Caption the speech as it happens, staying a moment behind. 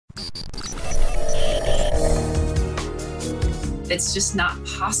It's just not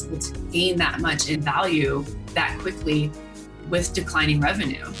possible to gain that much in value that quickly with declining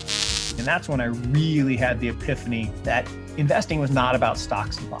revenue. And that's when I really had the epiphany that investing was not about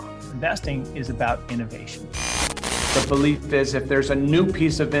stocks and bonds. Investing is about innovation. The belief is if there's a new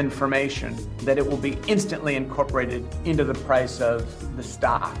piece of information, that it will be instantly incorporated into the price of the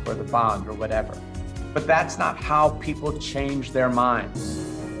stock or the bond or whatever. But that's not how people change their minds.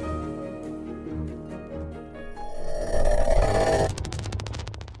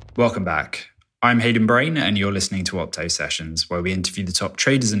 Welcome back. I'm Hayden Brain, and you're listening to Opto Sessions, where we interview the top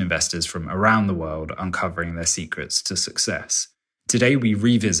traders and investors from around the world, uncovering their secrets to success. Today, we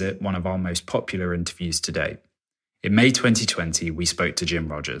revisit one of our most popular interviews to date. In May 2020, we spoke to Jim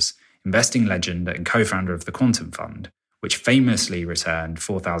Rogers, investing legend and co-founder of the Quantum Fund, which famously returned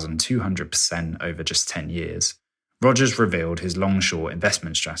 4,200% over just 10 years. Rogers revealed his long-short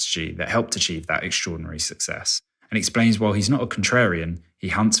investment strategy that helped achieve that extraordinary success, and explains while he's not a contrarian, he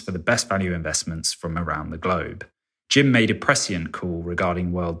hunts for the best value investments from around the globe. Jim made a prescient call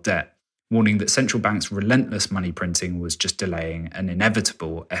regarding world debt, warning that central banks' relentless money printing was just delaying an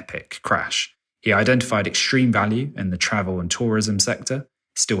inevitable epic crash. He identified extreme value in the travel and tourism sector,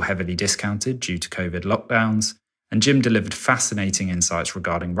 still heavily discounted due to COVID lockdowns, and Jim delivered fascinating insights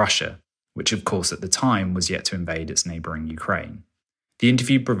regarding Russia, which of course at the time was yet to invade its neighbouring Ukraine. The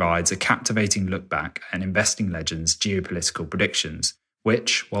interview provides a captivating look back at investing legends' geopolitical predictions,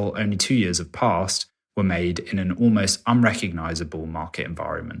 which, while only 2 years have passed, were made in an almost unrecognisable market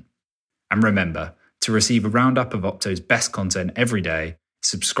environment. And remember, to receive a roundup of Opto's best content every day,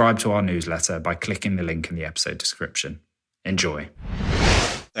 subscribe to our newsletter by clicking the link in the episode description. Enjoy.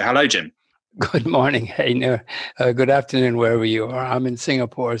 So, hello, Jim. Good morning. Hey, good afternoon, wherever you are. I'm in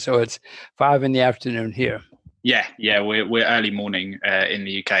Singapore, so it's 5 p.m. here. Yeah, we're early morning in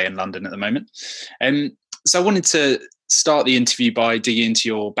the UK and London at the moment. So I wanted to start the interview by digging into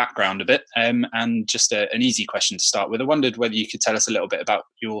your background a bit, and just an easy question to start with. I wondered whether you could tell us a little bit about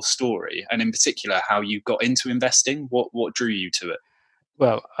your story, and in particular, how you got into investing. What drew you to it?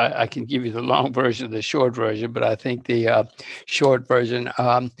 Well, I can give you the long version, the short version, but I think the short version,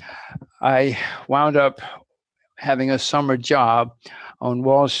 I wound up having a summer job on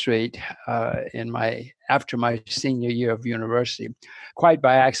Wall Street after my senior year of university, quite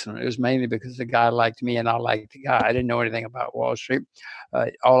by accident. It was mainly because the guy liked me and I liked the guy. I didn't know anything about Wall Street.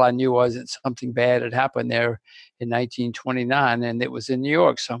 All I knew was that something bad had happened there in 1929, and it was in New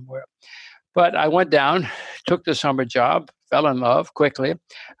York somewhere. But I went down, took the summer job, fell in love quickly.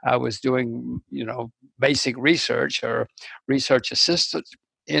 I was doing, basic research or research assistant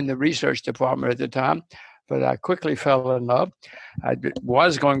in the research department at the time. But I quickly fell in love. I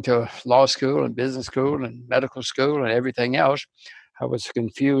was going to law school and business school and medical school and everything else. I was a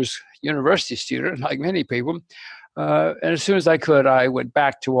confused university student, like many people. And as soon as I could, I went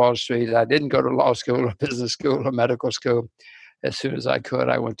back to Wall Street. I didn't go to law school or business school or medical school. As soon as I could,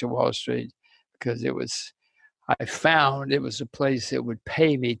 I went to Wall Street because I found it was a place that would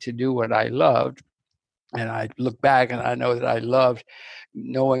pay me to do what I loved. And I look back and I know that I loved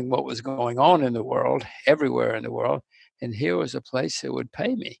knowing what was going on in the world, everywhere in the world. And here was a place that would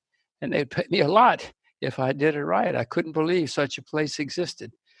pay me. And they'd pay me a lot if I did it right. I couldn't believe such a place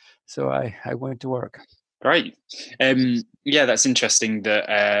existed. So I went to work. Great. Yeah, that's interesting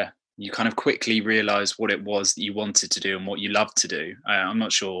that you kind of quickly realized what it was that you wanted to do and what you loved to do. I'm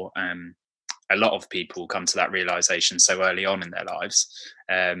not sure a lot of people come to that realization so early on in their lives.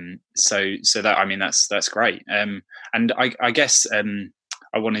 So that's great. And I guess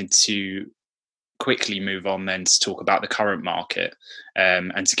I wanted to quickly move on then to talk about the current market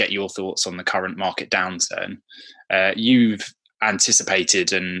and to get your thoughts on the current market downturn. You've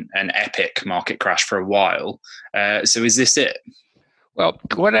anticipated an epic market crash for a while. So is this it? Well,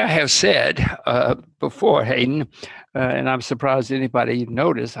 what I have said before, Hayden, and I'm surprised anybody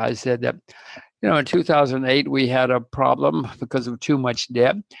noticed, I said that, in 2008, we had a problem because of too much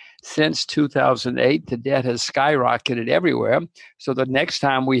debt. Since 2008, the debt has skyrocketed everywhere. So the next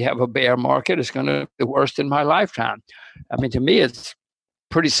time we have a bear market, it's going to be the worst in my lifetime. I mean, to me, it's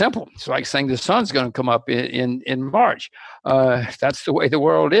pretty simple. It's like saying the sun's going to come up in March. That's the way the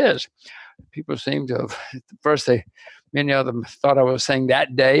world is. People seem to have, first many of them thought I was saying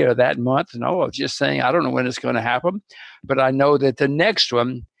that day or that month. No, I was just saying, I don't know when it's going to happen, but I know that the next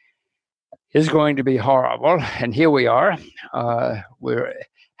one is going to be horrible. And here we are. We're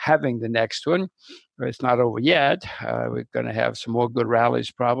having the next one. It's not over yet. We're going to have some more good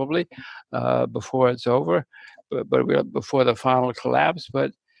rallies probably before it's over, but before the final collapse.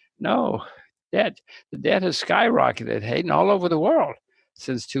 But no, the debt has skyrocketed, Hayden, all over the world.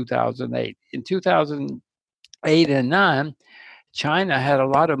 since 2008. In 2008 and 9, China had a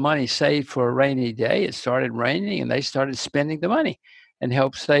lot of money saved for a rainy day. It started raining and they started spending the money and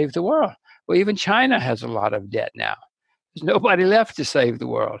helped save the world. Well, even China has a lot of debt now. There's nobody left to save the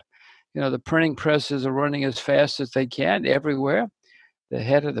world. The printing presses are running as fast as they can everywhere. The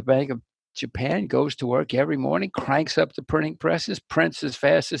head of the Bank of Japan goes to work every morning, cranks up the printing presses, prints as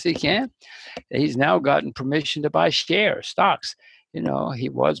fast as he can. He's now gotten permission to buy shares, stocks. He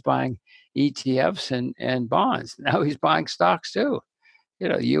was buying ETFs and bonds. Now he's buying stocks too.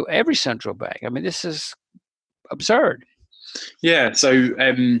 Every central bank. I mean, this is absurd. Yeah. So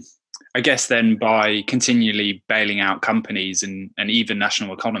I guess then by continually bailing out companies and even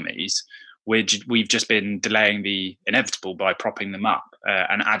national economies, we've just been delaying the inevitable by propping them up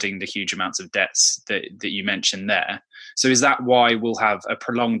and adding the huge amounts of debts that you mentioned there. So is that why we'll have a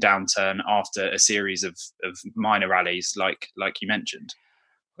prolonged downturn after a series of minor rallies like you mentioned?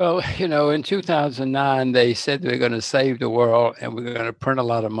 Well, in 2009, they said they were going to save the world and we're going to print a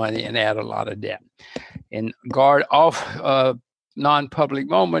lot of money and add a lot of debt. And guard off non-public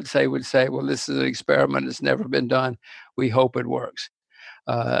moments, they would say, well, this is an experiment. It's never been done. We hope it works.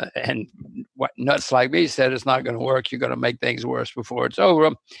 And what nuts like me said, it's not going to work. You're going to make things worse before it's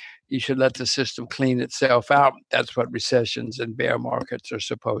over. You should let the system clean itself out. That's what recessions and bear markets are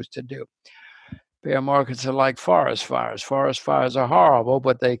supposed to do. Bear markets are like forest fires. Forest fires are horrible,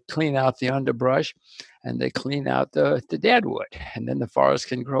 but they clean out the underbrush and they clean out the deadwood, and then the forest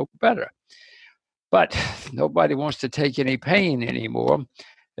can grow better. But nobody wants to take any pain anymore.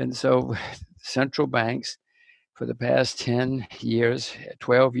 And so central banks for the past 10 years,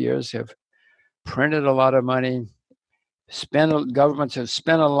 12 years have printed a lot of money, governments have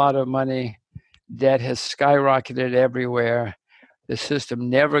spent a lot of money, debt has skyrocketed everywhere. The system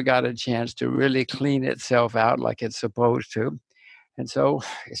never got a chance to really clean itself out like it's supposed to. And so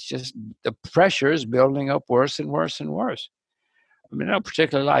it's just the pressure is building up worse and worse and worse. I mean, I don't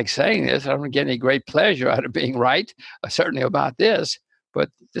particularly like saying this. I don't get any great pleasure out of being right, certainly about this. But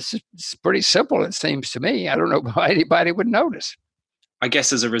this is pretty simple, it seems to me. I don't know why anybody would notice. I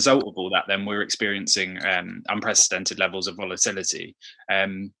guess as a result of all that, then we're experiencing unprecedented levels of volatility.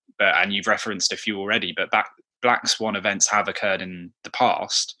 And you've referenced a few already, but Black Swan events have occurred in the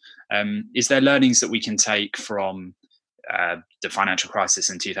past. Is there learnings that we can take from the financial crisis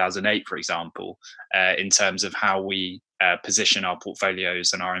in 2008, for example, in terms of how we position our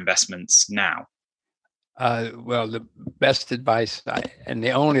portfolios and our investments now? Well, the best advice and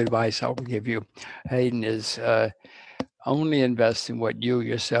the only advice I will give you, Hayden, is only invest in what you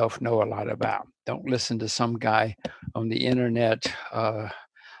yourself know a lot about. Don't listen to some guy on the internet, on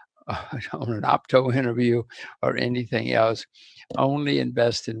an Opto interview or anything else. Only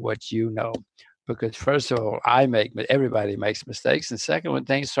invest in what you know. Because first of all, everybody makes mistakes. And second, when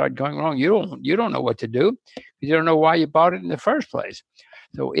things start going wrong, you don't know what to do. You don't know why you bought it in the first place.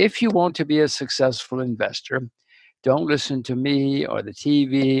 So if you want to be a successful investor, don't listen to me or the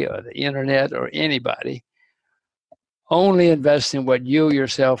TV or the internet or anybody. Only invest in what you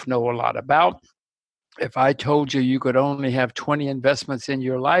yourself know a lot about. If I told you could only have 20 investments in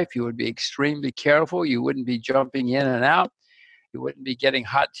your life, you would be extremely careful. You wouldn't be jumping in and out. You wouldn't be getting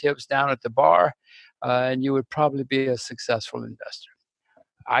hot tips down at the bar, and you would probably be a successful investor.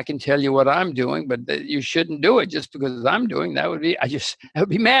 I can tell you what I'm doing, but you shouldn't do it just because I'm doing that. That would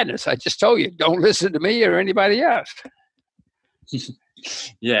be madness. I just told you, don't listen to me or anybody else.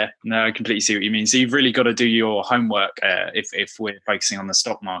 Yeah, no, I completely see what you mean. So you've really got to do your homework. If we're focusing on the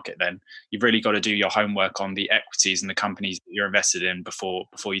stock market, then you've really got to do your homework on the equities and the companies that you're invested in before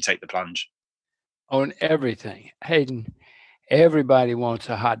you take the plunge. On everything, Hayden. Everybody wants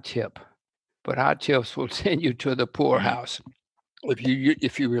a hot tip, but hot tips will send you to the poorhouse.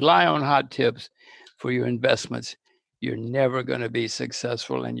 If you rely on hot tips for your investments, you're never going to be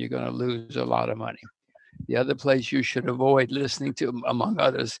successful and you're going to lose a lot of money. The other place you should avoid listening to, among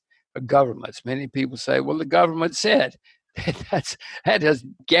others, are governments. Many people say, well, the government said. That is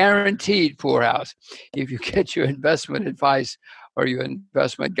guaranteed poorhouse. If you get your investment advice or your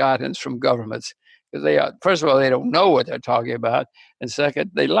investment guidance from governments, because first of all, they don't know what they're talking about, and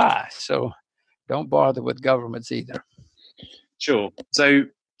second, they lie. So don't bother with governments either. Sure. So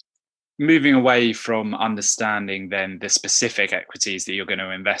moving away from understanding then the specific equities that you're going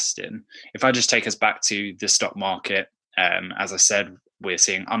to invest in, if I just take us back to the stock market, as I said, we're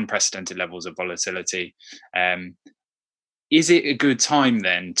seeing unprecedented levels of volatility. Is it a good time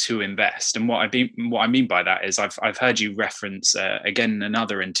then to invest? And what I mean by that is I've heard you reference again in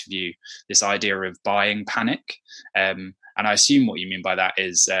another interview this idea of buying panic, and And I assume what you mean by that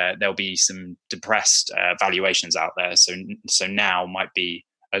is there'll be some depressed valuations out there. So now might be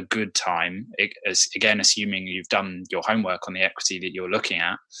a good time, again, assuming you've done your homework on the equity that you're looking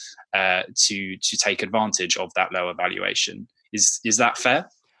at, to take advantage of that lower valuation. Is that fair?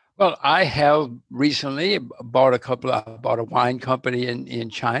 Well, I have recently bought a wine company in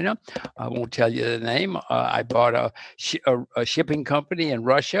China. I won't tell you the name. I bought a shipping company in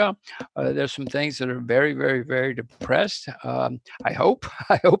Russia. There's some things that are very, very, very depressed. I hope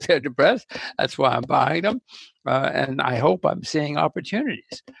they're depressed. That's why I'm buying them. And I hope I'm seeing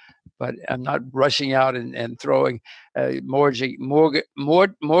opportunities. But I'm not rushing out and throwing, mortgaging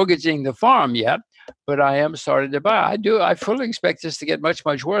the farm yet. But I am starting to buy. I fully expect this to get much,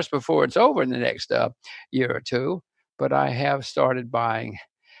 much worse before it's over in the next year or two. But I have started buying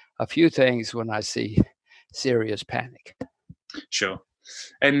a few things when I see serious panic. Sure.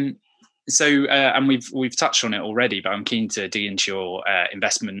 And we've touched on it already, but I'm keen to dig into your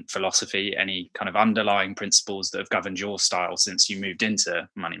investment philosophy, any kind of underlying principles that have governed your style since you moved into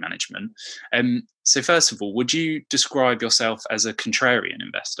money management. So first of all, would you describe yourself as a contrarian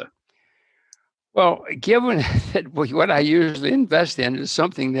investor? Well, given that what I usually invest in is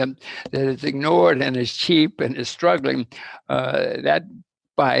something that is ignored and is cheap and is struggling, that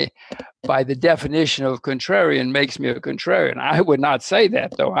by the definition of contrarian makes me a contrarian. I would not say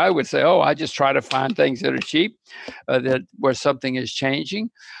that, though. I would say, I just try to find things that are cheap, where something is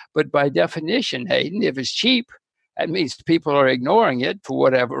changing. But by definition, Hayden, if it's cheap, that means people are ignoring it for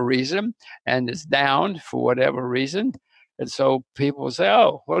whatever reason, and it's down for whatever reason. And so people say,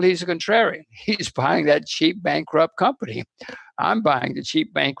 he's a contrarian. He's buying that cheap bankrupt company. I'm buying the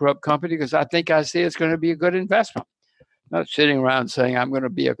cheap bankrupt company because I think I see it's going to be a good investment. I'm not sitting around saying I'm going to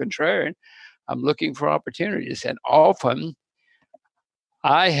be a contrarian. I'm looking for opportunities. And often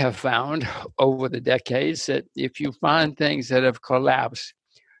I have found over the decades that if you find things that have collapsed,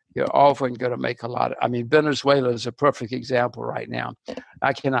 you're often going to make a lot of, Venezuela is a perfect example right now.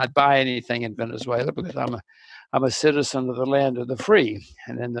 I cannot buy anything in Venezuela because I'm a citizen of the land of the free.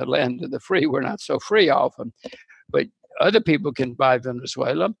 And in the land of the free, we're not so free often. But other people can buy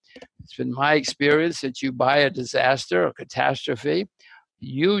Venezuela. It's been my experience that you buy a disaster or catastrophe,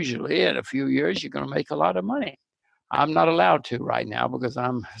 usually in a few years, you're going to make a lot of money. I'm not allowed to right now because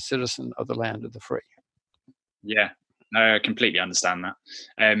I'm a citizen of the land of the free. Yeah. No, I completely understand that.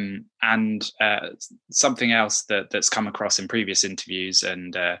 And something else that's come across in previous interviews,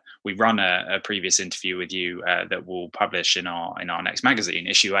 and we run a previous interview with you that we'll publish in our next magazine,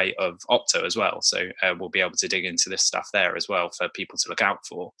 issue 8 of Opto as well. So we'll be able to dig into this stuff there as well for people to look out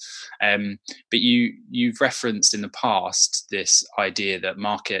for. But you've referenced in the past this idea that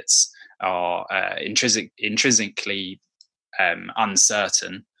markets are intrinsically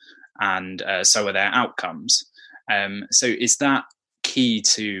uncertain, and so are their outcomes. So is that key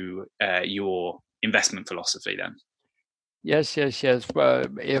to your investment philosophy then? Yes.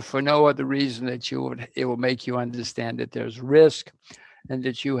 If for no other reason it will make you understand that there's risk and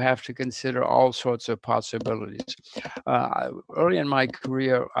that you have to consider all sorts of possibilities. Early in my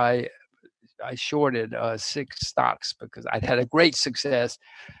career, I shorted 6 stocks because I'd had a great success.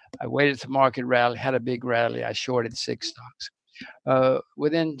 I waited to market rally, had a big rally. I shorted 6 stocks.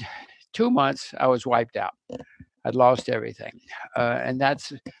 Within 2 months, I was wiped out. I'd lost everything. And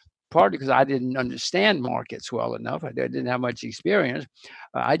that's partly because I didn't understand markets well enough. I didn't have much experience.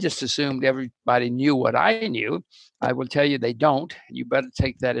 I just assumed everybody knew what I knew. I will tell you they don't. You better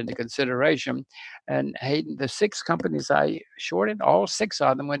take that into consideration. And Hayden, the 6 companies I shorted, all 6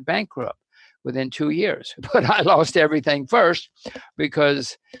 of them went bankrupt within 2 years. But I lost everything first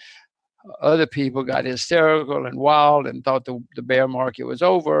because other people got hysterical and wild and thought the bear market was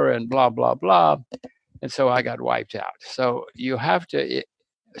over and blah, blah, blah. And so I got wiped out. So you have to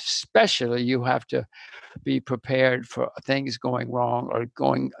be prepared for things going wrong or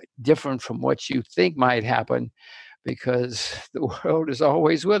going different from what you think might happen, because the world is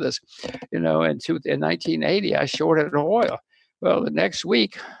always with us. In 1980, I shorted oil. Well, the next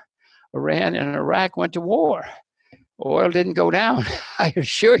week, Iran and Iraq went to war. Oil didn't go down, I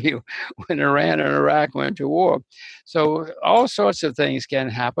assure you, when Iran and Iraq went to war. So all sorts of things can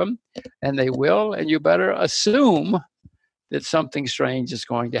happen, and they will, and you better assume that something strange is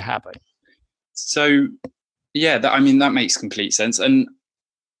going to happen. So, yeah, that makes complete sense. And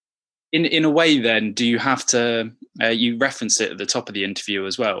in a way, then, do you have to, you referenced it at the top of the interview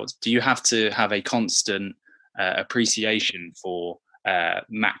as well, do you have to have a constant appreciation for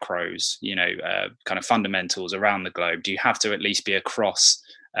macros, kind of fundamentals around the globe? Do you have to at least be across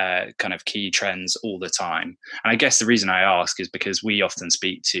kind of key trends all the time? And I guess the reason I ask is because we often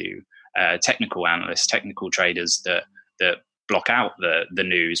speak to technical analysts, technical traders that that block out the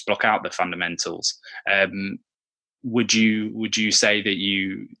news, block out the fundamentals. Would you say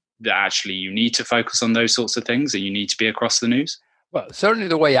that actually you need to focus on those sorts of things, and you need to be across the news? Well, certainly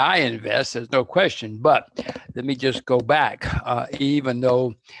the way I invest, there's no question. But let me just go back. Even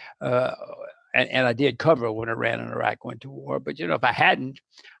though, and I did cover when Iran and Iraq went to war, but if I hadn't,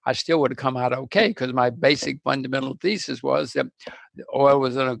 I still would have come out okay, because my basic fundamental thesis was that the oil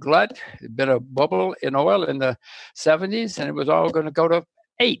was in a glut. There'd been a bubble in oil in the 70s, and it was all going to go to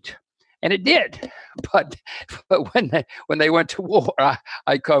 8. And it did, but when they went to war,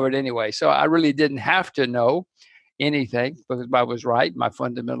 I covered anyway. So I really didn't have to know anything, because I was right. My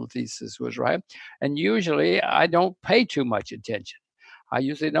fundamental thesis was right. And usually I don't pay too much attention. I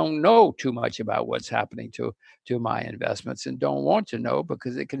usually don't know too much about what's happening to my investments, and don't want to know,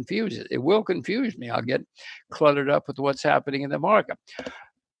 because it confuses. It will confuse me. I'll get cluttered up with what's happening in the market.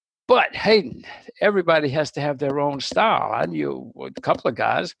 But Hayden, everybody has to have their own style. I knew a couple of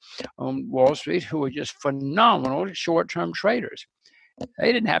guys on Wall Street who were just phenomenal short-term traders.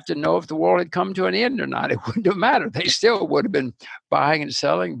 They didn't have to know if the world had come to an end or not. It wouldn't have mattered. They still would have been buying and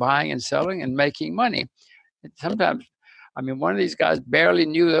selling, and making money. And sometimes, one of these guys barely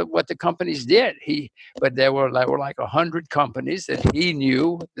knew what the companies did. But there were like 100 companies that he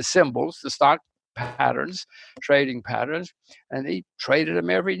knew the symbols, the stock patterns, trading patterns, and he traded them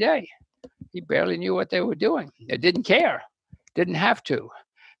every day. He barely knew what they were doing. They didn't care, didn't have to.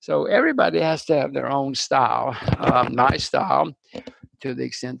 So everybody has to have their own style. My style, to the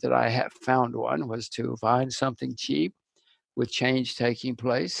extent that I have found one, was to find something cheap with change taking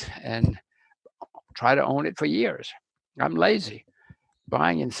place and try to own it for years. I'm lazy.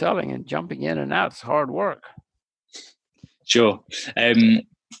 Buying and selling and jumping in and out is hard work. Sure.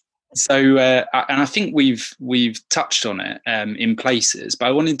 So, and I think we've touched on it in places, but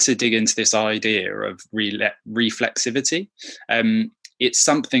I wanted to dig into this idea of reflexivity. It's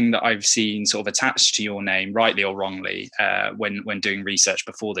something that I've seen sort of attached to your name, rightly or wrongly, when doing research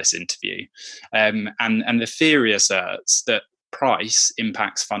before this interview. And the theory asserts that price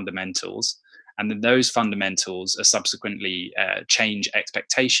impacts fundamentals, and then those fundamentals are subsequently change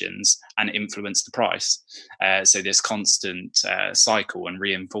expectations and influence the price. So this constant cycle and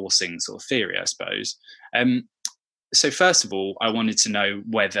reinforcing sort of theory, I suppose. So first of all, I wanted to know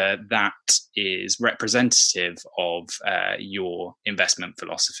whether that is representative of your investment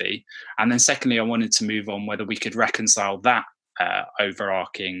philosophy. And then secondly, I wanted to move on whether we could reconcile that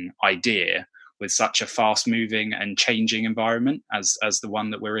overarching idea with such a fast-moving and changing environment as the one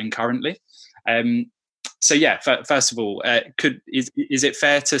that we're in currently. So yeah, first of all, is it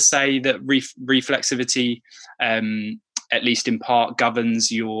fair to say that reflexivity, at least in part,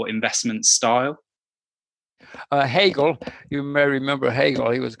 governs your investment style? Hegel, you may remember Hegel.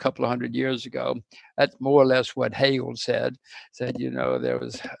 He was a couple of 100 years ago. That's more or less what Hegel said. Said, there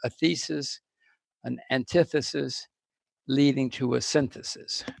was a thesis, an antithesis, leading to a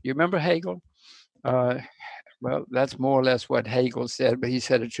synthesis. You remember Hegel? Well, that's more or less what Hegel said, but he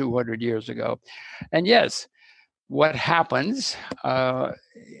said it 200 years ago. And yes, what happens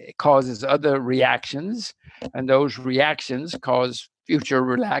causes other reactions, and those reactions cause future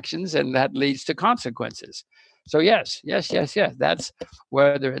reactions, and that leads to consequences. So yes. That's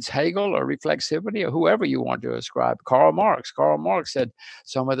whether it's Hegel or reflexivity or whoever you want to ascribe. Karl Marx said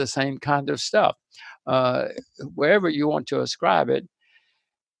some of the same kind of stuff. Wherever you want to ascribe it,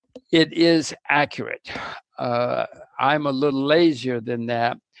 it is accurate. I'm a little lazier than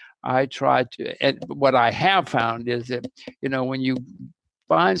that. I try to, and what I have found is that, when you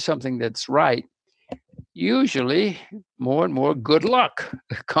find something that's right, usually more and more good luck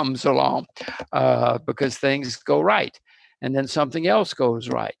comes along because things go right. And then something else goes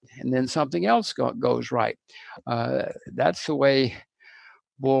right. And then something else goes right. That's the way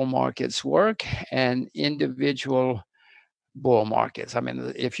bull markets work, and individual bull markets.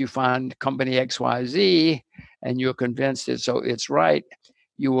 If you find company XYZ and you're convinced it's right,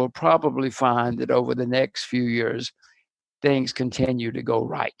 you will probably find that over the next few years, things continue to go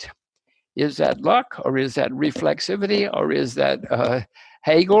right. Is that luck, or is that reflexivity, or is that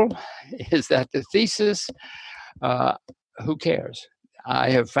Hegel? Is that the thesis? Who cares? I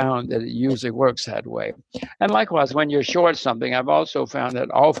have found that it usually works that way. And likewise, when you're short something, I've also found that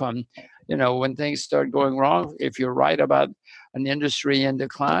often, when things start going wrong, if you're right about an industry in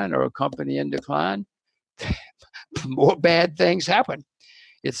decline or a company in decline, more bad things happen.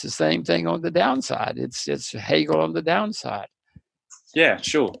 It's the same thing on the downside. It's Hegel on the downside. Yeah,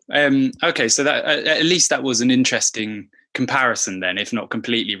 sure. Okay, so that at least that was an interesting comparison then, if not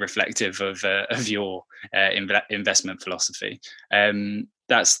completely reflective of your investment philosophy.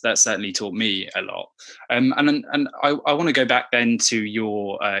 that's certainly taught me a lot. And I want to go back then to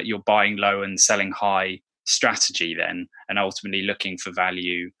your buying low and selling high strategy then, and ultimately looking for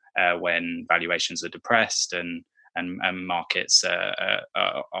value when valuations are depressed and markets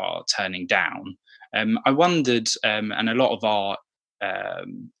are turning down. I wondered, and a lot of our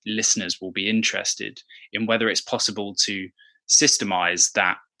listeners will be interested in whether it's possible to systemize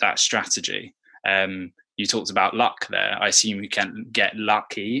that strategy. You talked about luck there. I assume you can get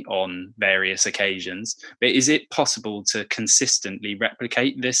lucky on various occasions, but is it possible to consistently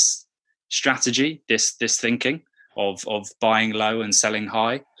replicate this strategy, this thinking of buying low and selling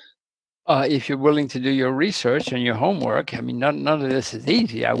high? If you're willing to do your research and your homework, I mean, none of this is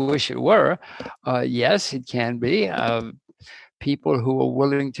easy. I wish it were. Yes, it can be. People who are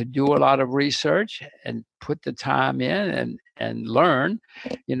willing to do a lot of research and put the time in and learn.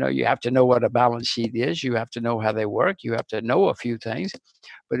 You have to know what a balance sheet is. You have to know how they work. You have to know a few things.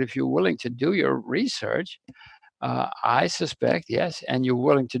 But if you're willing to do your research, I suspect, yes, and you're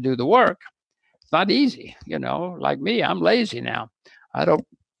willing to do the work. It's not easy. Like me, I'm lazy now. I don't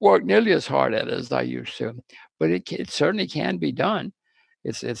work nearly as hard at it as I used to, but it certainly can be done.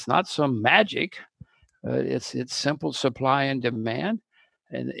 It's not some magic. It's simple supply and demand,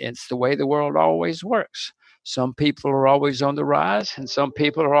 and it's the way the world always works. Some people are always on the rise, and some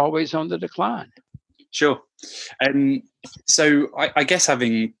people are always on the decline. Sure. So I guess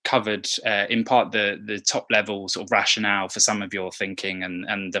having covered in part the top level sort of rationale for some of your thinking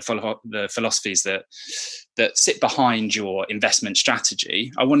and the philosophies that sit behind your investment strategy,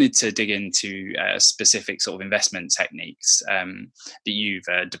 I wanted to dig into specific sort of investment techniques that you've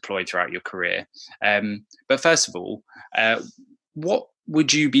deployed throughout your career. But first of all, what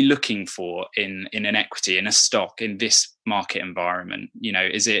would you be looking for in an equity, in a stock, in this market environment?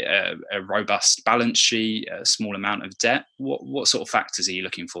 Is it a robust balance sheet, a small amount of debt? What sort of factors are you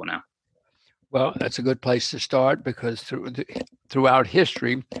looking for now? Well, that's a good place to start, because throughout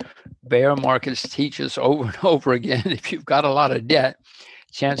history, bear markets teach us over and over again, if you've got a lot of debt,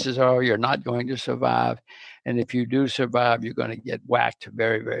 chances are you're not going to survive. And if you do survive, you're going to get whacked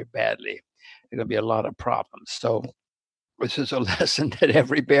very, very badly. There's going to be a lot of problems. So this is a lesson that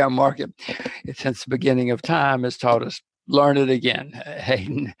every bear market since the beginning of time has taught us. Learn it again,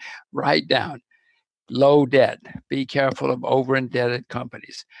 Hayden. Write down. Low debt. Be careful of over-indebted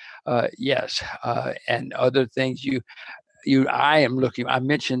companies. Yes, and other things. I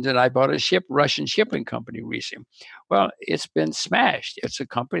mentioned that I bought a Russian shipping company recently. Well, it's been smashed. It's a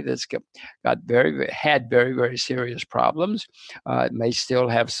company that's had very, very serious problems. It may still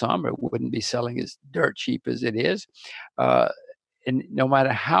have some. It wouldn't be selling as dirt cheap as it is. And no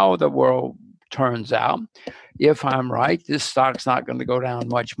matter how the world turns out, if I'm right, this stock's not going to go down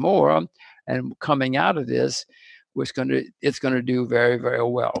much more. And coming out of this, it's going to do very, very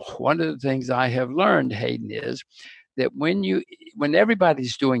well. One of the things I have learned, Hayden, is that when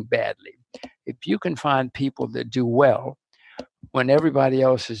everybody's doing badly, if you can find people that do well when everybody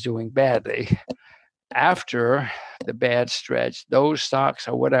else is doing badly, after the bad stretch, those stocks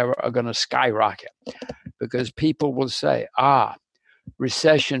or whatever are going to skyrocket, because people will say,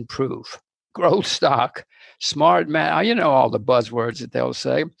 recession proof, growth stock, smart man, all the buzzwords that they'll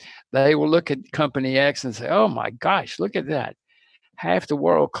say. They will look at company X and say, oh my gosh, look at that. Half the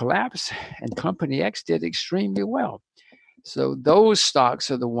world collapsed and company X did extremely well. So those stocks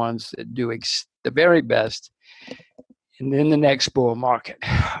are the ones that do the very best in the next bull market.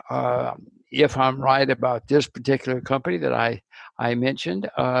 If I'm right about this particular company that I mentioned,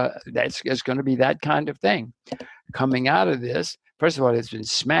 it's going to be that kind of thing. Coming out of this, first of all, it's been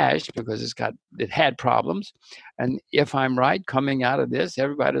smashed because it had problems. And if I'm right, coming out of this,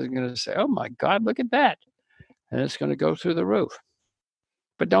 everybody's going to say, oh my God, look at that. And it's going to go through the roof.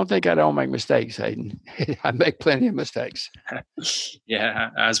 But don't think I don't make mistakes, Hayden. I make plenty of mistakes. Yeah,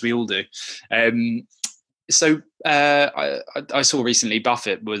 as we all do. So I saw recently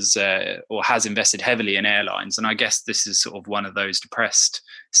Buffett was or has invested heavily in airlines, and I guess this is sort of one of those depressed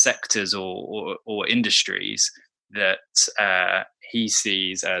sectors or industries that he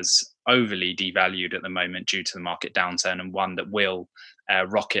sees as overly devalued at the moment due to the market downturn, and one that will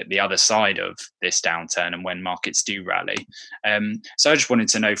rocket the other side of this downturn and when markets do rally. So I just wanted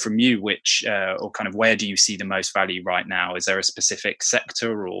to know from you which or kind of where do you see the most value right now? Is there a specific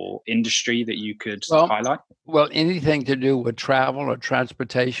sector or industry that you could highlight? Well, anything to do with travel or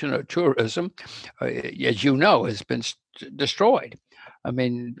transportation or tourism, as you know, has been destroyed. I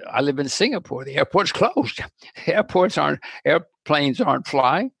mean, I live in Singapore. The airport's closed. Airplanes aren't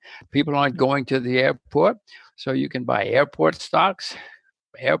flying. People aren't going to the airport. So you can buy airport stocks,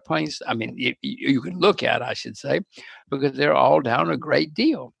 Airplanes, I mean, you can look at, I should say, because they're all down a great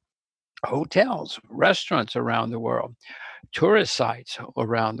deal. Hotels, restaurants around the world, tourist sites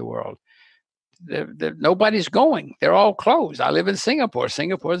around the world. Nobody's going. They're all closed. I live in Singapore.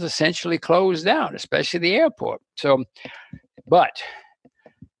 Singapore is essentially closed down, especially the airport. So, but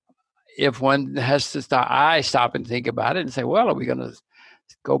if one has to stop, I stop and think about it and say, well, are we going to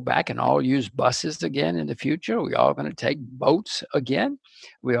go back and all use buses again in the future? Are we all going to take boats again?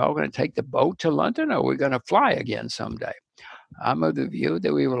 Are we all going to take the boat to London, or are we going to fly again someday? I'm of the view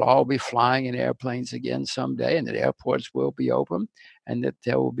that we will all be flying in airplanes again someday, and that airports will be open, and that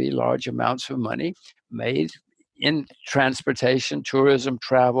there will be large amounts of money made in transportation, tourism,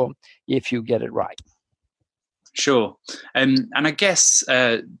 travel, if you get it right. Sure. And I guess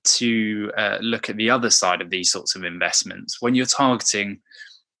to look at the other side of these sorts of investments, when you're targeting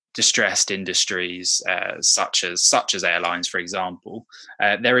distressed industries such as airlines, for example,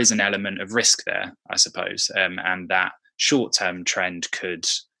 there is an element of risk there, I suppose, and that short-term trend could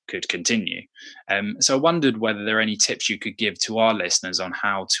continue. So I wondered whether there are any tips you could give to our listeners on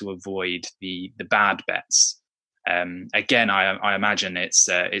how to avoid the bad bets. Again, I imagine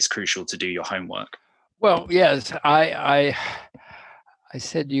it's crucial to do your homework. Well, yes, I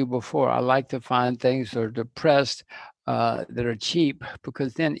said to you before, I like to find things that are depressed, that are cheap,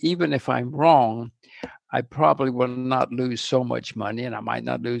 because then even if I'm wrong, I probably will not lose so much money, and I might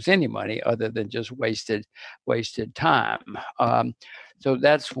not lose any money other than just wasted time. So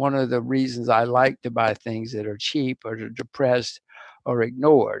that's one of the reasons I like to buy things that are cheap or are depressed or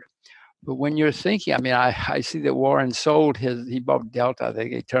ignored. But when you're thinking, I mean, I see that Warren he bought Delta. I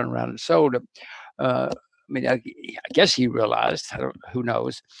think he turned around and sold it. I mean, I guess he realized, who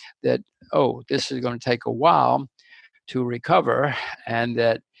knows, that, this is going to take a while to recover, and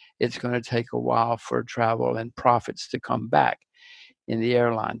that it's going to take a while for travel and profits to come back in the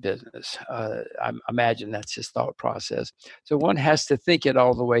airline business. I imagine that's his thought process. So one has to think it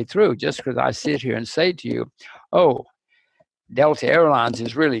all the way through. Just because I sit here and say to you, Delta Airlines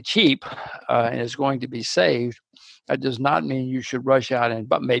is really cheap and is going to be saved, that does not mean you should rush out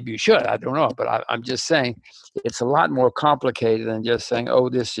but maybe you should, I don't know. But I'm just saying it's a lot more complicated than just saying,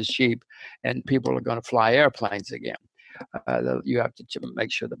 this is cheap and people are going to fly airplanes again. You have to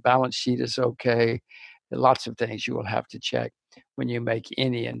make sure the balance sheet is okay. There are lots of things you will have to check when you make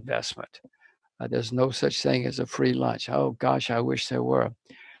any investment. There's no such thing as a free lunch. Oh gosh, I wish there were.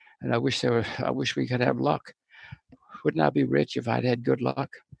 And I wish we could have luck. Wouldn't I be rich if I'd had good luck?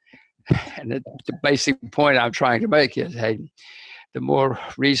 And the basic point I'm trying to make is, hey, the more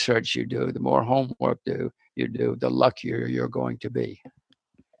research you do, the more homework you do, the luckier you're going to be.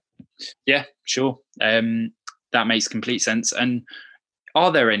 Yeah, sure. That makes complete sense. And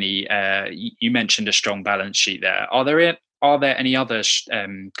are there any? You mentioned a strong balance sheet there. Are there any other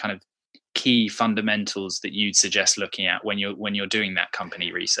kind of key fundamentals that you'd suggest looking at when you're doing that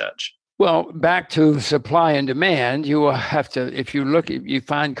company research? Well, back to supply and demand, you will have to, if you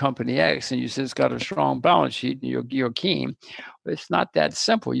find company X and you say it's got a strong balance sheet and you're keen, it's not that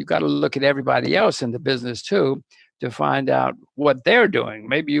simple. You got to look at everybody else in the business too to find out what they're doing.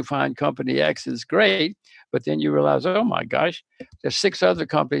 Maybe you find company X is great, but then you realize, oh my gosh, there's 6 other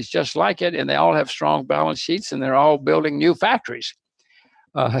companies just like it, and they all have strong balance sheets, and they're all building new factories.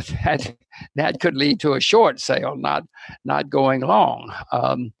 That could lead to a short sale, not going long.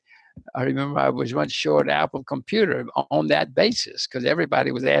 I remember I was once short Apple Computer on that basis because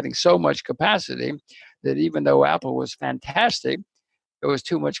everybody was adding so much capacity that even though Apple was fantastic, there was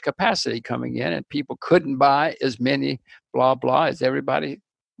too much capacity coming in and people couldn't buy as many blah, blah as everybody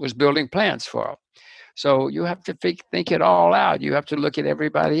was building plants for. So you have to think it all out. You have to look at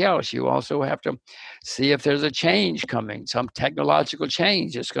everybody else. You also have to see if there's a change coming, some technological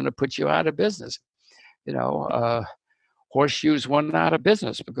change that's going to put you out of business. Horseshoes went out of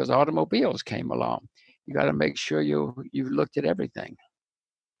business because automobiles came along. You got to make sure you've looked at everything.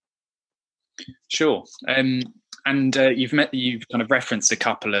 Sure. And you've kind of referenced a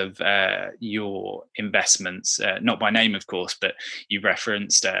couple of your investments, not by name, of course, but you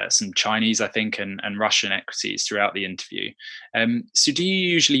referenced some Chinese, I think, and Russian equities throughout the interview. So do you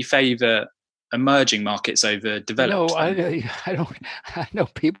usually favor emerging markets over developed? No, I don't. I know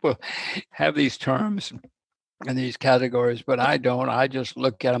people have these terms and these categories, but I don't. I just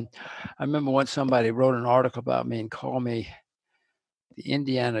look at them. I remember once somebody wrote an article about me and called me the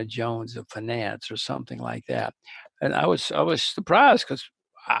Indiana Jones of finance or something like that. And I was surprised because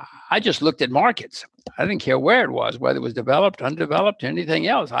I just looked at markets. I didn't care where it was, whether it was developed, undeveloped, anything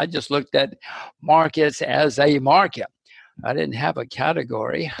else. I just looked at markets as a market. I didn't have a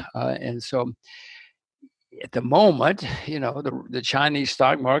category. And so at the moment, the Chinese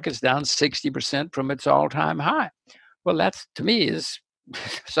stock market's down 60% from its all-time high. Well, that's, to me, is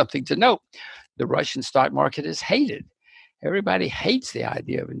something to note. The Russian stock market is hated. Everybody hates the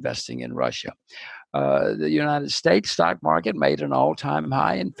idea of investing in Russia. The United States stock market made an all-time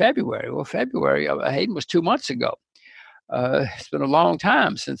high in February. Well, February, Hayden, was 2 months ago. It's been a long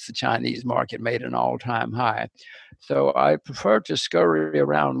time since the Chinese market made an all-time high. So I prefer to scurry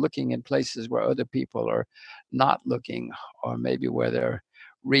around looking in places where other people are not looking, or maybe where there are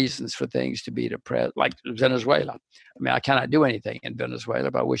reasons for things to be depressed, like Venezuela. I mean, I cannot do anything in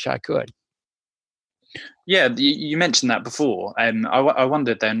Venezuela, but I wish I could. Yeah, you mentioned that before. I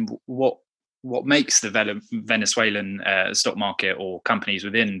wondered then what makes the Venezuelan stock market or companies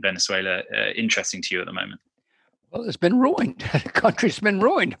within Venezuela interesting to you at the moment? Well, it's been ruined. The country's been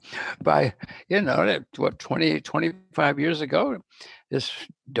ruined by, 20, 25 years ago, this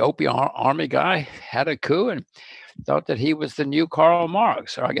dopey army guy had a coup and thought that he was the new Karl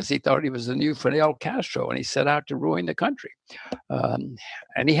Marx, or I guess he thought he was the new Fidel Castro, and he set out to ruin the country. And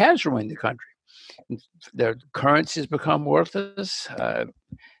he has ruined the country. Their currency has become worthless.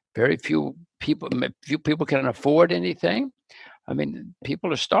 Very few people can afford anything. I mean,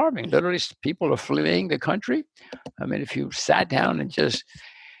 people are starving. Literally, people are fleeing the country. I mean, if you sat down and just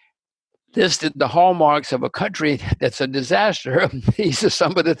listed the hallmarks of a country that's a disaster, these are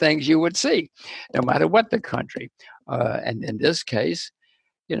some of the things you would see, no matter what the country. And in this case,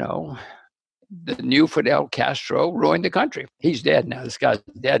 the new Fidel Castro ruined the country. He's dead now. This guy's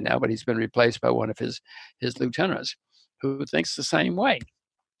dead now, but he's been replaced by one of his lieutenants who thinks the same way.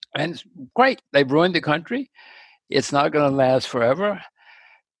 And it's great. They've ruined the country. It's not going to last forever.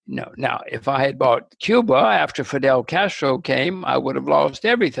 No. Now, if I had bought Cuba after Fidel Castro came, I would have lost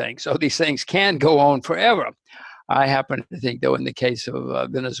everything. So these things can go on forever. I happen to think, though, in the case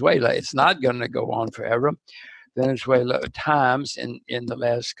of Venezuela, it's not going to go on forever. Venezuela, at times in the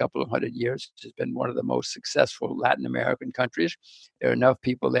last couple of 100 years, has been one of the most successful Latin American countries. There are enough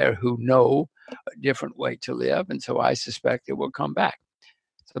people there who know a different way to live, and so I suspect it will come back.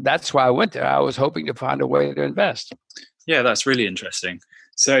 So that's why I went there. I was hoping to find a way to invest. Yeah, that's really interesting.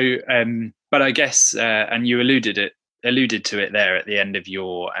 So, but I guess, and you alluded to it there at the end of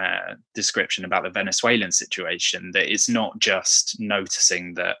your description about the Venezuelan situation, that it's not just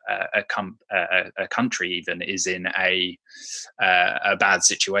noticing that a country even is in a bad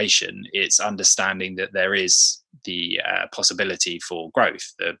situation. It's understanding that there is the possibility for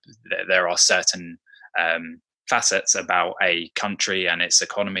growth. There are certain facets about a country and its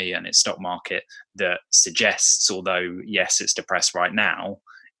economy and its stock market that suggests, although yes, it's depressed right now,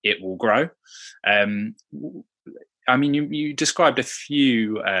 it will grow. I mean, you described a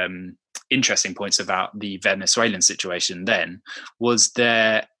few interesting points about the Venezuelan situation then. Was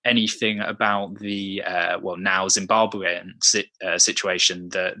there anything about the, now Zimbabwean situation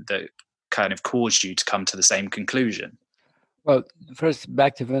that kind of caused you to come to the same conclusion? Well, first,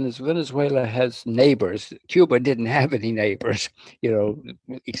 back to Venezuela. Venezuela has neighbors. Cuba didn't have any neighbors,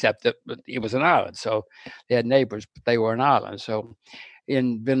 except that it was an island. So they had neighbors, but they were an island. So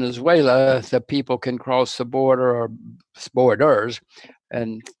in Venezuela, the people can cross the border or borders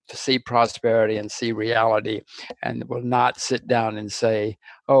and see prosperity and see reality, and will not sit down and say,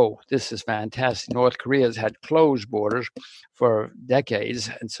 oh, this is fantastic. North Korea has had closed borders for decades.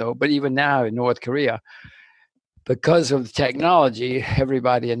 And so, but even now in North Korea, because of technology,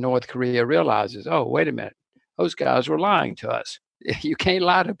 everybody in North Korea realizes, oh, wait a minute, those guys were lying to us. You can't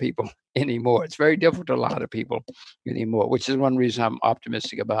lie to people anymore. It's very difficult to lie to people anymore, which is one reason I'm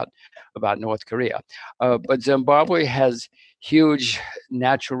optimistic about North Korea. But Zimbabwe has huge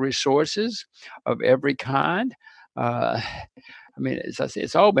natural resources of every kind. I mean,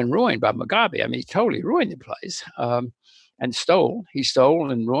 it's all been ruined by Mugabe. I mean, he totally ruined the place and stole. He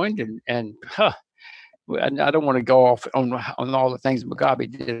stole and ruined and I don't want to go off on all the things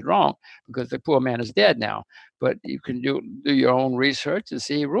Mugabe did wrong, because the poor man is dead now. But you can do your own research and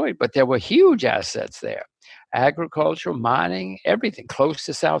see ruined. But there were huge assets there: agriculture, mining, everything. Close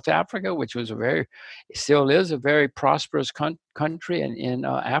to South Africa, which was still is a very prosperous country in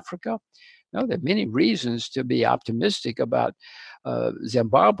Africa. No, there are many reasons to be optimistic about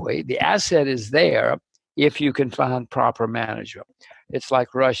Zimbabwe. The asset is there if you can find proper management. It's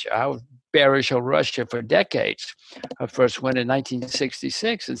like Russia. I was bearish on Russia for decades. I first went in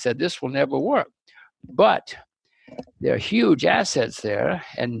 1966 and said, this will never work. But there are huge assets there.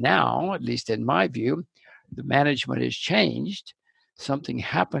 And now, at least in my view, the management has changed. Something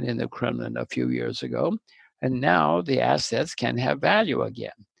happened in the Kremlin a few years ago. And now the assets can have value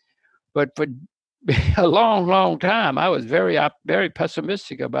again. But for a long, long time, I was very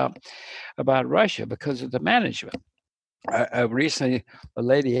pessimistic about Russia because of the management. Recently, a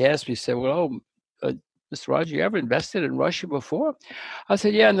lady asked me, said, "Well, Mr. Roger, you ever invested in Russia before?" I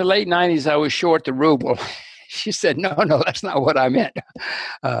said, "Yeah, in the late '90s, I was short the ruble." She said, "No, that's not what I meant.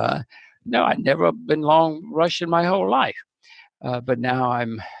 No, I'd never been long Russian my whole life, but now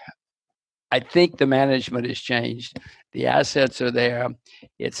I think the management has changed. The assets are there.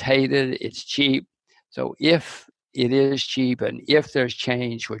 It's hated. It's cheap. So if it is cheap and if there's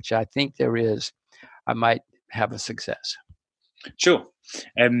change, which I think there is, I might have a success." Sure.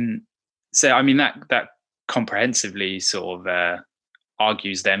 So, I mean, that comprehensively sort of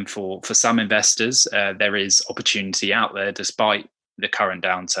argues then for some investors, there is opportunity out there despite the current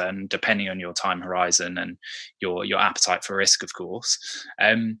downturn, depending on your time horizon and your appetite for risk, of course.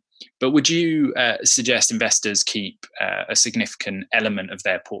 But would you suggest investors keep a significant element of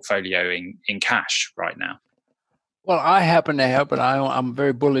their portfolio in cash right now? Well, I happen to have, but I'm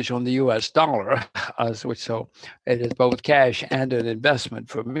very bullish on the U.S. dollar, so it is both cash and an investment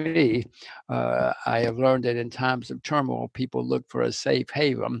for me. I have learned that in times of turmoil, people look for a safe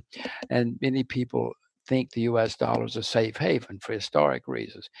haven, and many people think the U.S. dollar is a safe haven for historic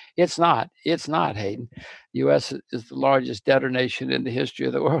reasons. It's not. It's not, Hayden. The U.S. is the largest debtor nation in the history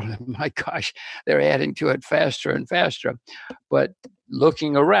of the world. And my gosh, they're adding to it faster and faster. But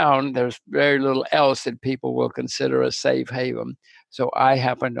looking around, there's very little else that people will consider a safe haven. So I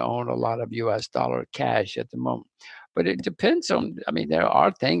happen to own a lot of U.S. dollar cash at the moment. But it depends on, I mean, there are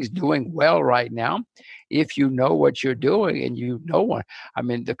things doing well right now. If you know what you're doing and you know what, I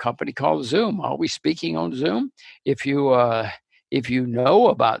mean, the company called Zoom, are we speaking on Zoom? If you know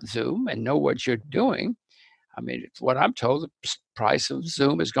about Zoom and know what you're doing, I mean, it's what I'm told, the price of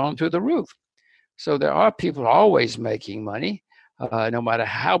Zoom has gone through the roof. So there are people always making money, no matter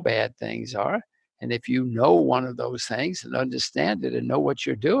how bad things are. And if you know one of those things and understand it and know what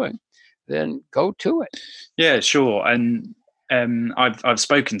you're doing, then go to it. Yeah, sure. And I've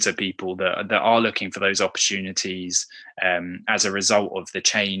spoken to people that are looking for those opportunities as a result of the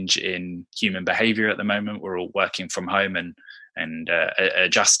change in human behavior at the moment. We're all working from home and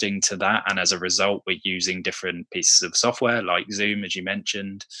adjusting to that, and as a result, we're using different pieces of software like Zoom, as you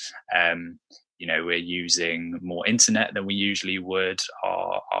mentioned. We're using more internet than we usually would.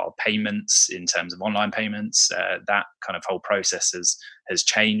 Our payments, in terms of online payments, that kind of whole process has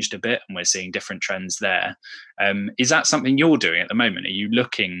changed a bit, and we're seeing different trends there. Is that something you're doing at the moment? Are you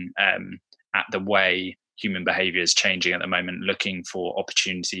looking at the way human behavior is changing at the moment, looking for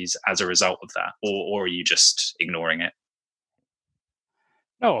opportunities as a result of that, or are you just ignoring it?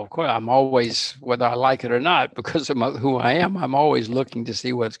 No, of course, I'm always, whether I like it or not, because of who I am, I'm always looking to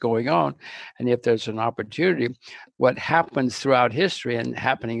see what's going on. And if there's an opportunity, what happens throughout history and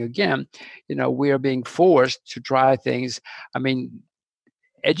happening again, we are being forced to try things. I mean,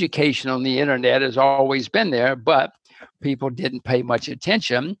 education on the internet has always been there, but people didn't pay much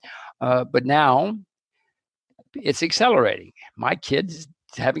attention. But now it's accelerating. My kids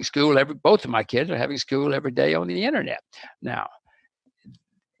having school both of my kids are having school every day on the internet now.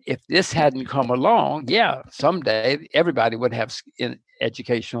 If this hadn't come along, someday everybody would have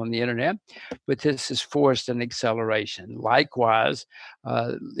education on the internet, but this has forced an acceleration. Likewise,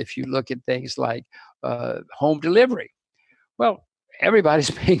 if you look at things like home delivery, well,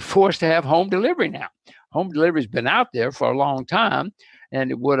 everybody's being forced to have home delivery now. Home delivery's been out there for a long time, and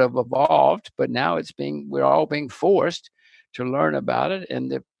it would have evolved, but now we're all being forced to learn about it,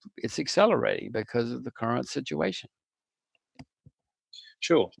 and it's accelerating because of the current situation.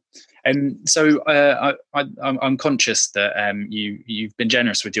 Sure. And so I'm conscious that you've been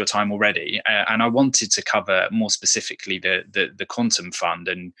generous with your time already, and I wanted to cover more specifically the Quantum Fund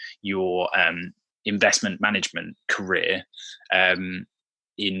and your investment management career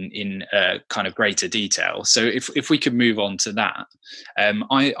in kind of greater detail. So if we could move on to that,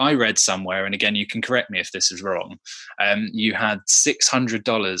 I read somewhere, and again, you can correct me if this is wrong, you had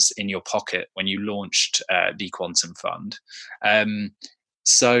 $600 in your pocket when you launched the Quantum Fund.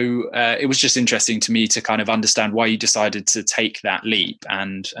 So it was just interesting to me to kind of understand why you decided to take that leap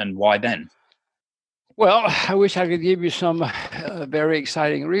and why then. Well, I wish I could give you some very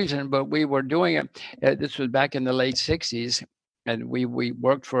exciting reason, but we were doing it. This was back in the late 60s, and we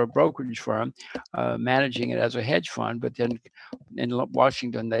worked for a brokerage firm managing it as a hedge fund. But then in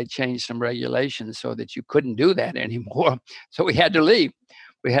Washington, they changed some regulations so that you couldn't do that anymore. So we had to leave.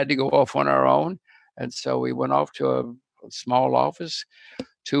 We had to go off on our own. And so we went off to a small office,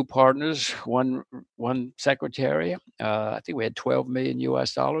 2 partners, one secretary. I think we had $12 million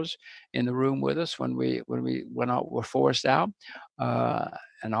in the room with us when we went out, were forced out,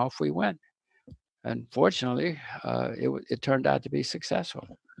 and off we went. And fortunately, it turned out to be successful.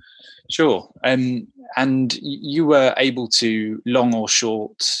 Sure. And you were able to long or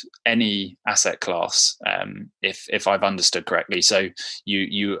short any asset class, if I've understood correctly. So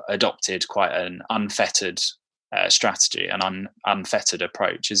you adopted quite an unfettered strategy, an unfettered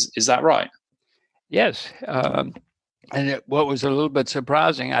approach. Is that right? Yes. And what was a little bit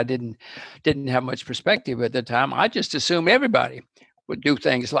surprising, I didn't have much perspective at the time. I just assumed everybody would do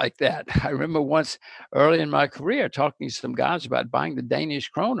things like that. I remember once early in my career talking to some guys about buying the Danish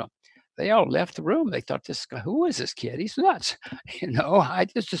krone. They all left the room. They thought, this guy, who is this kid? He's nuts. I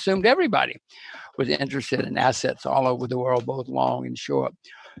just assumed everybody was interested in assets all over the world, both long and short.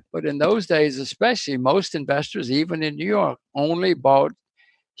 But in those days, especially, most investors, even in New York, only bought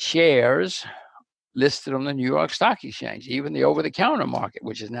shares listed on the New York Stock Exchange. Even the over-the-counter market,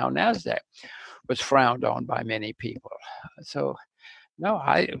 which is now NASDAQ, was frowned on by many people. So, no,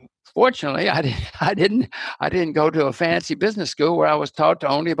 fortunately, I didn't go to a fancy business school where I was taught to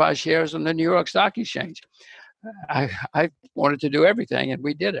only buy shares on the New York Stock Exchange. I wanted to do everything, and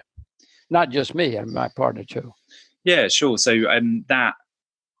we did it. Not just me, and my partner too. Yeah, sure. So that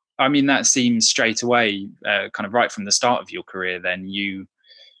seems straight away, kind of right from the start of your career. Then you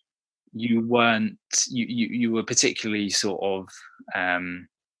were particularly sort of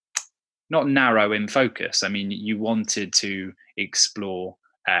not narrow in focus. I mean, you wanted to explore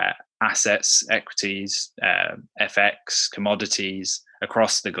assets, equities, FX, commodities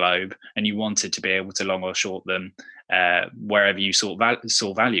across the globe, and you wanted to be able to long or short them wherever you saw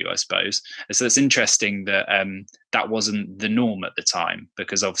value, I suppose. So it's interesting that that wasn't the norm at the time,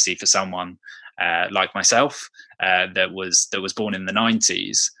 because obviously for someone like myself that was born in the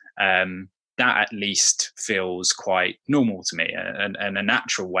 90s, that at least feels quite normal to me, and a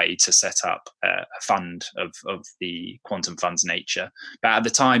natural way to set up a fund of the quantum fund's nature. But at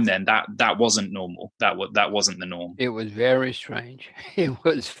the time, then that wasn't normal. That wasn't the norm. It was very strange. It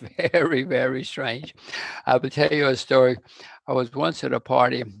was very, very strange. I will tell you a story. I was once at a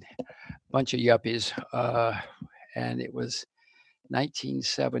party, a bunch of yuppies, and it was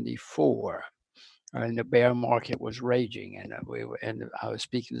 1974. And the bear market was raging, and I was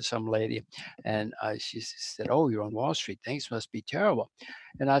speaking to some lady, and she said, "Oh, you're on Wall Street. Things must be terrible."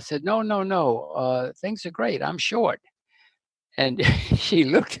 And I said, "No. Things are great. I'm short." And she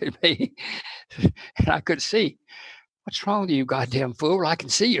looked at me, and I could see, "What's wrong with you, goddamn fool? I can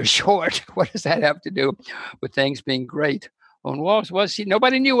see you're short. What does that have to do with things being great on Wall Street?" Well, see,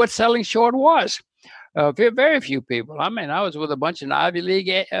 nobody knew what selling short was. Very few people. I mean, I was with a bunch of Ivy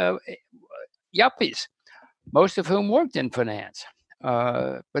League yuppies, most of whom worked in finance.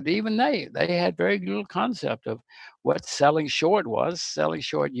 But even they had very little concept of what selling short was, selling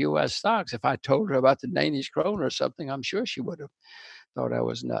short U.S. stocks. If I told her about the Danish krone or something, I'm sure she would have thought I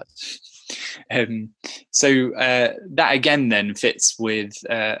was nuts. So that again then fits with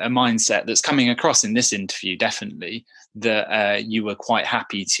a mindset that's coming across in this interview, definitely, that you were quite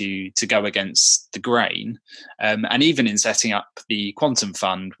happy to go against the grain, and even in setting up the quantum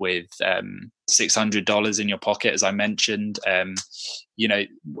fund with $600 in your pocket, as I mentioned,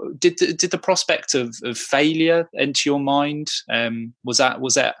 did the prospect of failure enter your mind? Was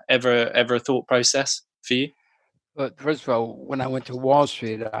that ever a thought process for you? But first of all, when I went to Wall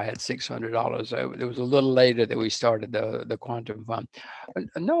Street, I had $600. It was a little later that we started the quantum fund.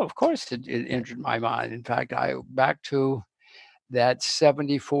 No, of course it entered my mind. In fact, back to that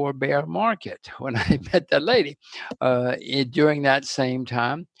 74 bear market when I met that lady. During that same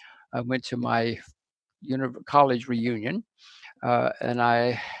time, I went to my college reunion, and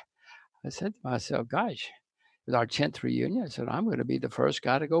I said to myself, "Gosh, it was our 10th reunion." I said, "I'm going to be the first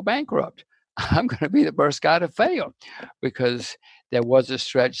guy to go bankrupt. I'm going to be the first guy to fail," because there was a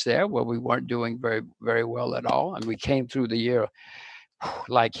stretch there where we weren't doing very, very well at all. And we came through the year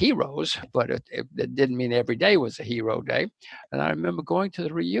like heroes, but it didn't mean every day was a hero day. And I remember going to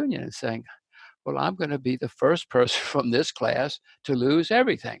the reunion and saying, "Well, I'm going to be the first person from this class to lose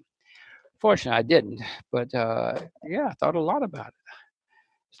everything." Fortunately, I didn't. But I thought a lot about it.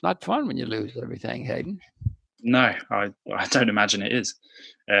 It's not fun when you lose everything, Hayden. No, I don't imagine it is.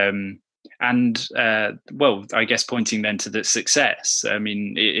 I guess pointing then to the success, I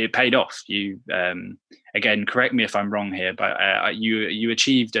mean, it paid off. You, again, correct me if I'm wrong here, but you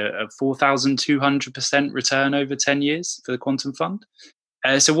achieved a 4,200% return over 10 years for the quantum fund.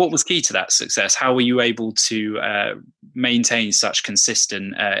 So what was key to that success? How were you able to maintain such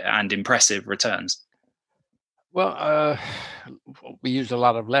consistent and impressive returns? Well, we used a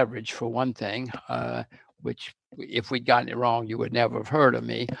lot of leverage for one thing. which if we'd gotten it wrong, you would never have heard of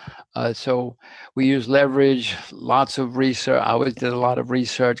me. So we used leverage, lots of research. I always did a lot of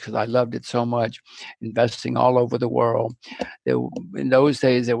research because I loved it so much, investing all over the world. In those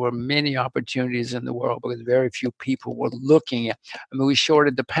days, there were many opportunities in the world because very few people were looking at. I mean, we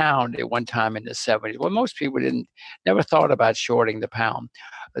shorted the pound at one time in the 70s. Well, most people never thought about shorting the pound.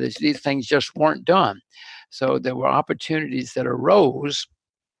 These things just weren't done. So there were opportunities that arose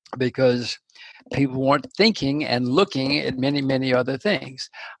because people weren't thinking and looking at many, many other things.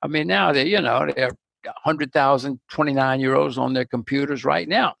 I mean, now they're 100,000 29-year-olds on their computers right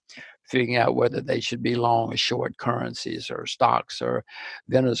now, figuring out whether they should be long or short currencies or stocks or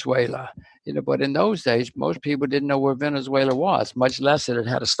Venezuela. But in those days, most people didn't know where Venezuela was, much less that it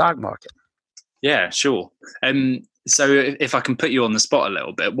had a stock market. Yeah, sure. So if I can put you on the spot a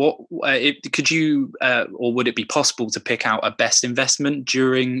little bit, could you, or would it be possible to pick out a best investment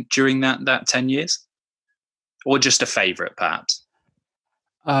during that 10 years, or just a favorite, perhaps?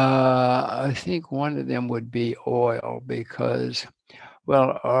 I think one of them would be oil because,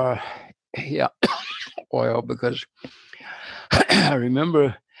 oil because I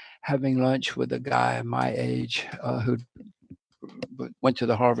remember having lunch with a guy my age who went to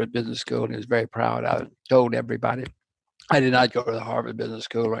the Harvard Business School and was very proud. I told everybody I did not go to the Harvard Business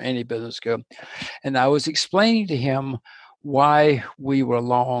School or any business school. And I was explaining to him why we were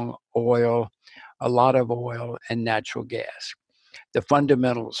long oil, a lot of oil and natural gas, the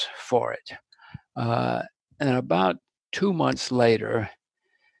fundamentals for it. And about 2 months later,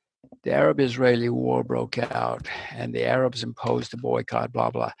 the Arab-Israeli war broke out and the Arabs imposed a boycott,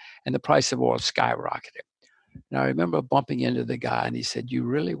 blah, blah, and the price of oil skyrocketed. And I remember bumping into the guy and he said, "You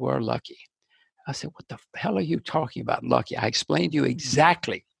really were lucky." I said, "What the hell are you talking about lucky?" I explained to you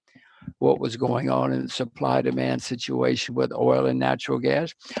exactly what was going on in the supply-demand situation with oil and natural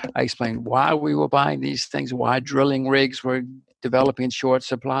gas. I explained why we were buying these things, why drilling rigs were developing short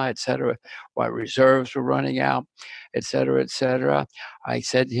supply, et cetera, why reserves were running out, et cetera, et cetera. I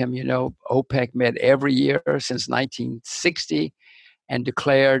said to him, OPEC met every year since 1960 and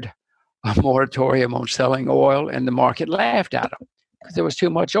declared a moratorium on selling oil, and the market laughed at him because there was too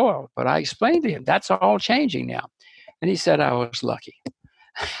much oil. But I explained to him, that's all changing now. And he said I was lucky.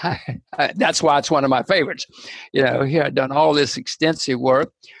 That's why it's one of my favorites. He had done all this extensive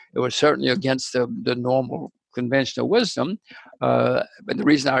work. It was certainly against the normal conventional wisdom. But the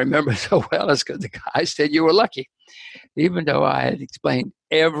reason I remember so well is because the guy said you were lucky, even though I had explained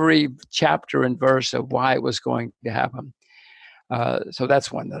every chapter and verse of why it was going to happen. So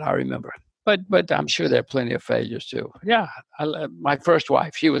that's one that I remember. But I'm sure there are plenty of failures too. Yeah, my first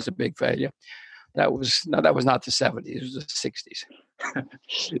wife, she was a big failure. That was not the 70s; it was the 60s.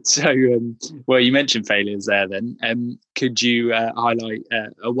 So, you mentioned failures there. Then, could you highlight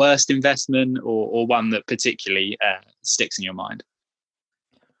a worst investment or one that particularly sticks in your mind?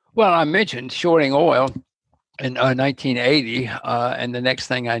 Well, I mentioned shorting oil in 1980, and the next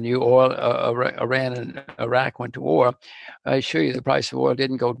thing I knew, Iran and Iraq went to war. I assure you, the price of oil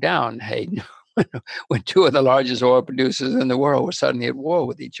didn't go down, Hayden, when two of the largest oil producers in the world were suddenly at war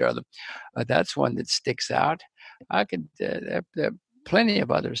with each other. That's one that sticks out. There are plenty of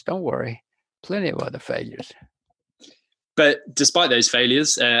others. Don't worry, plenty of other failures. But despite those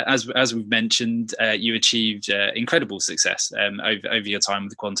failures, as we've mentioned, you achieved incredible success over your time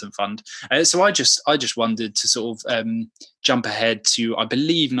with the Quantum Fund. So I just wondered to sort of jump ahead to, I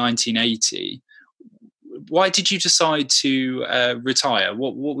believe, 1980. Why did you decide to retire?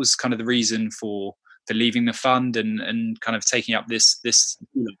 What was kind of the reason for leaving the fund and kind of taking up this?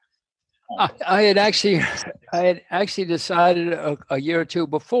 I had actually decided a year or two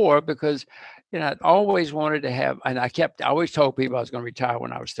before because. I'd always wanted to have, and I always told people I was going to retire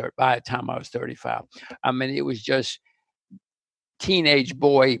when I was 30, by the time I was 35. I mean, it was just teenage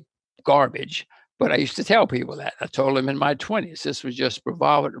boy garbage, but I used to tell people that. I told them in my 20s, this was just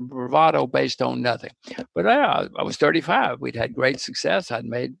bravado based on nothing. But I was 35. We'd had great success. I'd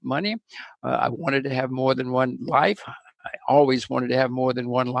made money. I wanted to have more than one life. I always wanted to have more than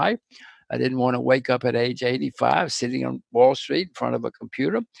one life. I didn't want to wake up at age 85 sitting on Wall Street in front of a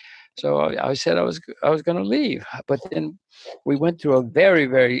computer. So I said I was going to leave. But then we went through a very,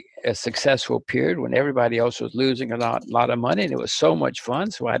 very successful period when everybody else was losing a lot of money, and it was so much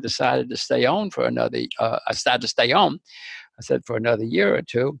fun. So I decided to stay on for another. I said for another year or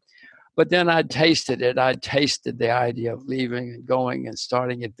two. But then I tasted it. I tasted the idea of leaving and going and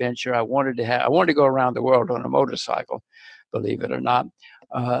starting adventure. I wanted to go around the world on a motorcycle, believe it or not.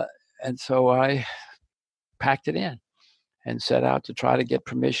 And so I packed it in. and set out to try to get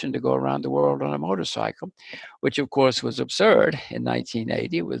permission to go around the world on a motorcycle, which of course was absurd in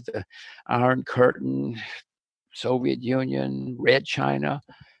 1980 with the Iron Curtain, Soviet Union, Red China.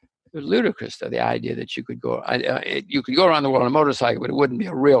 It was ludicrous, the idea that you could go around the world on a motorcycle, but it wouldn't be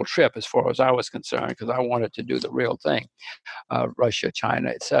a real trip as far as I was concerned, because I wanted to do the real thing, Russia, China,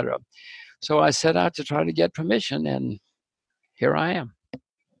 etc. So I set out to try to get permission, and here I am.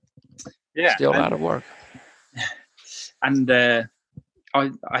 Yeah, still out of work. And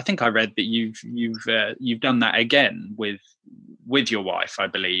I think I read that you've done that again with your wife, I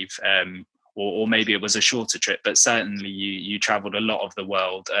believe. Or maybe it was a shorter trip, but certainly you traveled a lot of the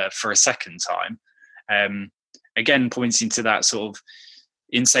world for a second time. Again, pointing to that sort of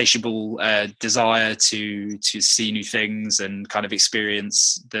insatiable desire to see new things and kind of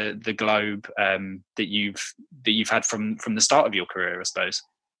experience the globe that you've had from the start of your career, I suppose.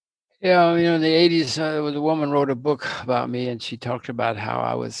 Yeah, in the 80s, there was a woman wrote a book about me, and she talked about how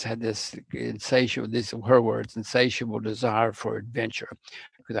I had this insatiable, these are her words, insatiable desire for adventure,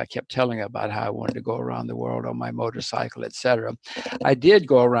 because I kept telling her about how I wanted to go around the world on my motorcycle, etc. I did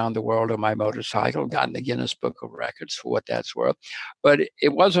go around the world on my motorcycle, got in the Guinness Book of Records for what that's worth, but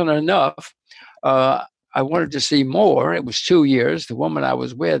it wasn't enough. I wanted to see more. It was 2 years. The woman I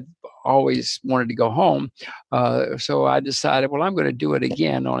was with always wanted to go home. So I decided, well, I'm going to do it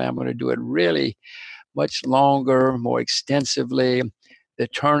again, only I'm going to do it really much longer, more extensively. The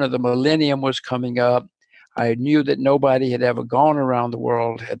turn of the millennium was coming up. I knew that nobody had ever gone around the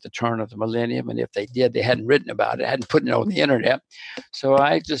world at the turn of the millennium. And if they did, they hadn't written about it, hadn't put it on the internet. So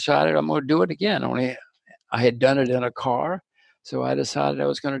I decided I'm going to do it again, only I had done it in a car. So I decided I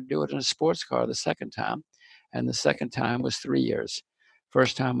was going to do it in a sports car the second time. And the second time was 3 years.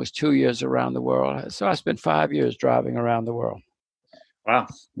 First time was 2 years around the world. So I spent 5 years driving around the world. Wow.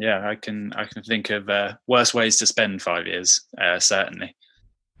 Yeah, I can think of worse ways to spend 5 years, certainly.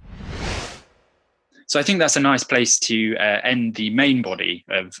 So I think that's a nice place to end the main body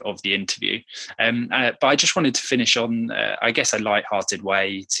of the interview. But I just wanted to finish on, I guess, a light-hearted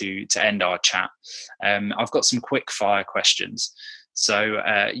way to end our chat. I've got some quick fire questions. So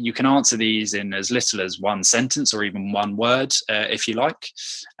you can answer these in as little as one sentence or even one word, if you like.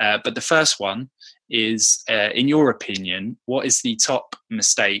 But the first one is, in your opinion, what is the top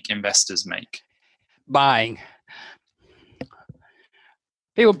mistake investors make? Buying.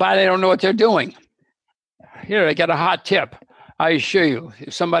 People buy, they don't know what they're doing. Here, I got a hot tip. I assure you,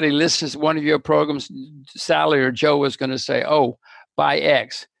 if somebody listens to one of your programs, Sally or Joe is going to say, oh, buy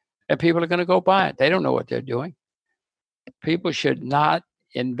X. And people are going to go buy it. They don't know what they're doing. People should not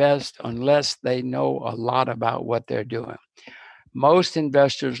invest unless they know a lot about what they're doing. Most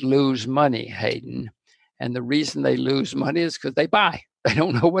investors lose money, Hayden. And the reason they lose money is because they buy. They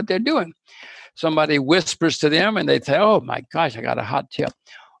don't know what they're doing. Somebody whispers to them and they say, oh my gosh, I got a hot tip.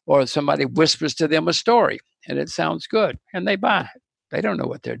 Or somebody whispers to them a story and it sounds good and they buy it. They don't know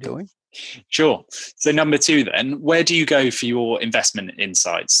what they're doing. Sure. So number two then, where do you go for your investment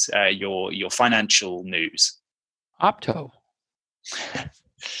insights, your financial news? Opto.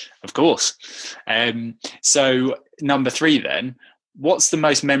 Of course. So number three then, what's the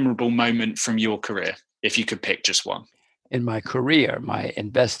most memorable moment from your career, if you could pick just one? In my career, my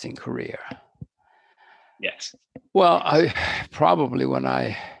investing career. Yes. Well, I probably when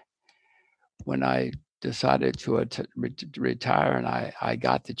I decided to retire and I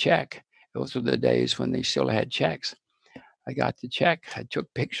got the check. Those were the days when they still had checks. I got the check. I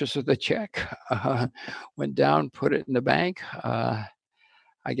took pictures of the check, went down, put it in the bank. I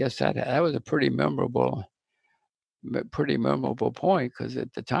guess that was a pretty memorable point because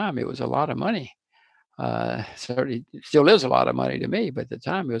at the time it was a lot of money. Certainly still is a lot of money to me, but at the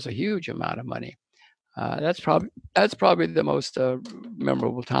time it was a huge amount of money. That's probably the most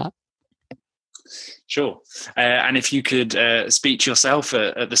memorable time. Sure. And if you could speak to yourself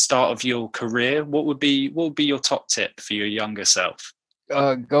at the start of your career, what would be your top tip for your younger self?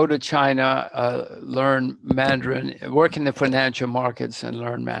 Go to China, learn Mandarin, work in the financial markets, and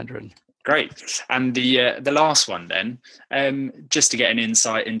learn Mandarin. Great. And the last one then, just to get an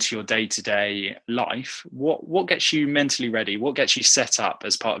insight into your day-to-day life, what gets you mentally ready? What gets you set up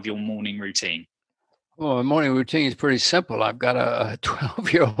as part of your morning routine? Well, my morning routine is pretty simple. I've got a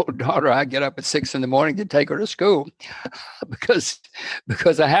 12-year-old daughter. I get up at 6 a.m. to take her to school because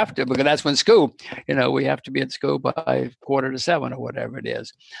I have to, because that's when school, we have to be at school by 6:45 or whatever it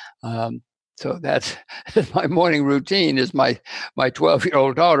is. So that's my morning routine is my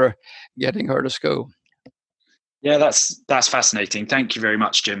 12-year-old daughter, getting her to school. Yeah, that's fascinating. Thank you very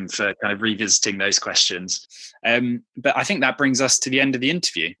much, Jim, for kind of revisiting those questions. But I think that brings us to the end of the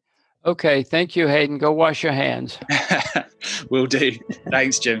interview. Okay, thank you, Hayden. Go wash your hands. Will do.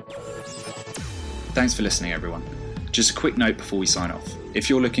 Thanks, Jim. Thanks for listening, everyone. Just a quick note before we sign off. If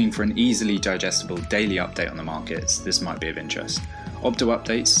you're looking for an easily digestible daily update on the markets, this might be of interest. Opto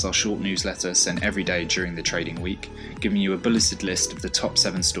Updates is our short newsletter sent every day during the trading week, giving you a bulleted list of the top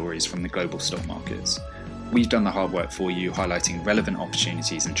 7 stories from the global stock markets. We've done the hard work for you, highlighting relevant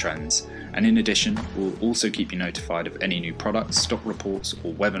opportunities and trends, and in addition, we'll also keep you notified of any new products, stock reports,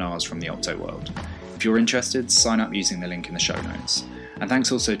 or webinars from the Opto world. If you're interested, sign up using the link in the show notes. And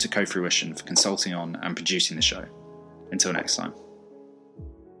thanks also to Co-Fruition for consulting on and producing the show. Until next time.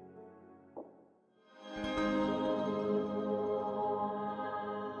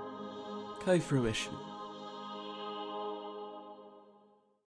 Co-Fruition.